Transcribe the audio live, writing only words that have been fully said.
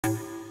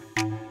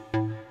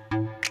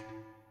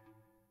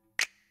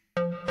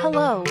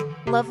Hello,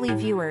 lovely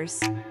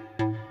viewers.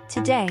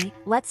 Today,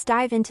 let's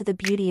dive into the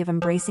beauty of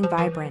embracing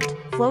vibrant,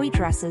 flowy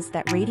dresses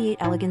that radiate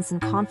elegance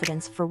and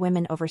confidence for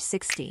women over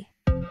 60.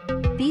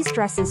 These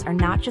dresses are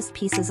not just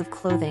pieces of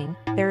clothing,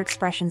 they're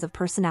expressions of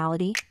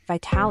personality,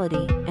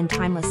 vitality, and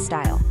timeless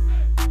style.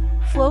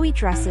 Flowy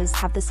dresses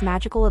have this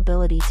magical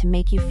ability to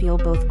make you feel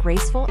both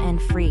graceful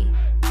and free.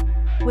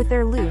 With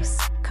their loose,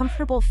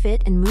 comfortable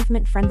fit and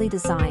movement-friendly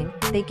design,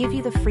 they give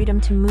you the freedom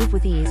to move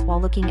with ease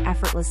while looking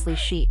effortlessly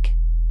chic.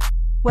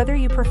 Whether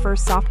you prefer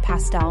soft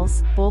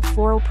pastels, bold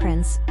floral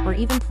prints, or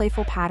even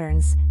playful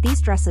patterns,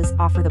 these dresses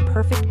offer the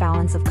perfect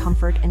balance of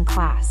comfort and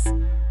class.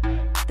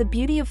 The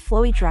beauty of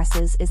flowy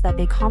dresses is that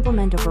they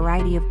complement a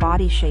variety of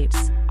body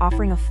shapes,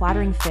 offering a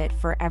flattering fit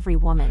for every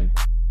woman.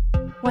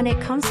 When it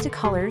comes to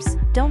colors,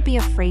 don't be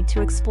afraid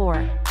to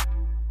explore.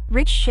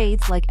 Rich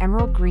shades like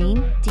emerald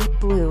green, deep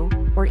blue,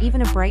 or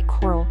even a bright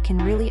coral can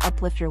really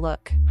uplift your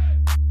look.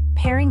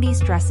 Pairing these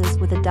dresses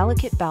with a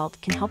delicate belt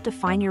can help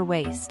define your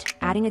waist,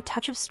 adding a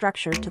touch of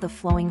structure to the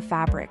flowing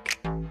fabric.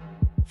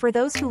 For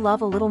those who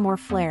love a little more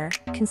flair,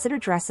 consider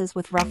dresses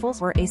with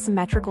ruffles or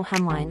asymmetrical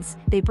hemlines.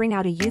 They bring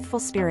out a youthful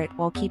spirit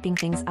while keeping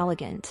things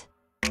elegant.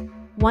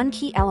 One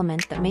key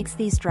element that makes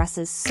these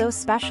dresses so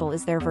special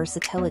is their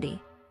versatility.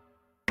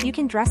 You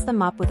can dress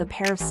them up with a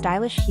pair of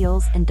stylish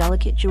heels and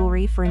delicate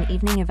jewelry for an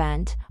evening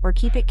event, or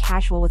keep it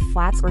casual with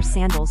flats or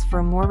sandals for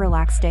a more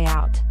relaxed day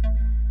out.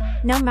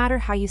 No matter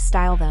how you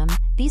style them,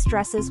 these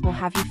dresses will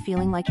have you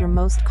feeling like your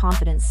most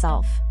confident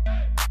self.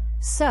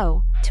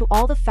 So, to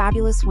all the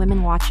fabulous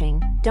women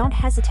watching, don't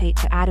hesitate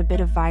to add a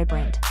bit of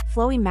vibrant,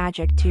 flowy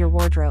magic to your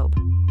wardrobe.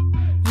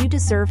 You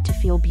deserve to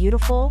feel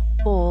beautiful,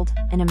 bold,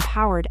 and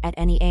empowered at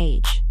any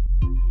age.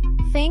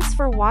 Thanks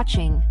for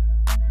watching.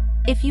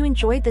 If you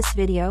enjoyed this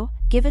video,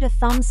 give it a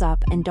thumbs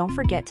up and don't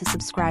forget to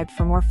subscribe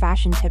for more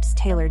fashion tips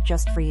tailored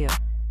just for you.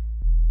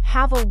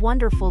 Have a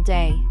wonderful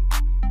day.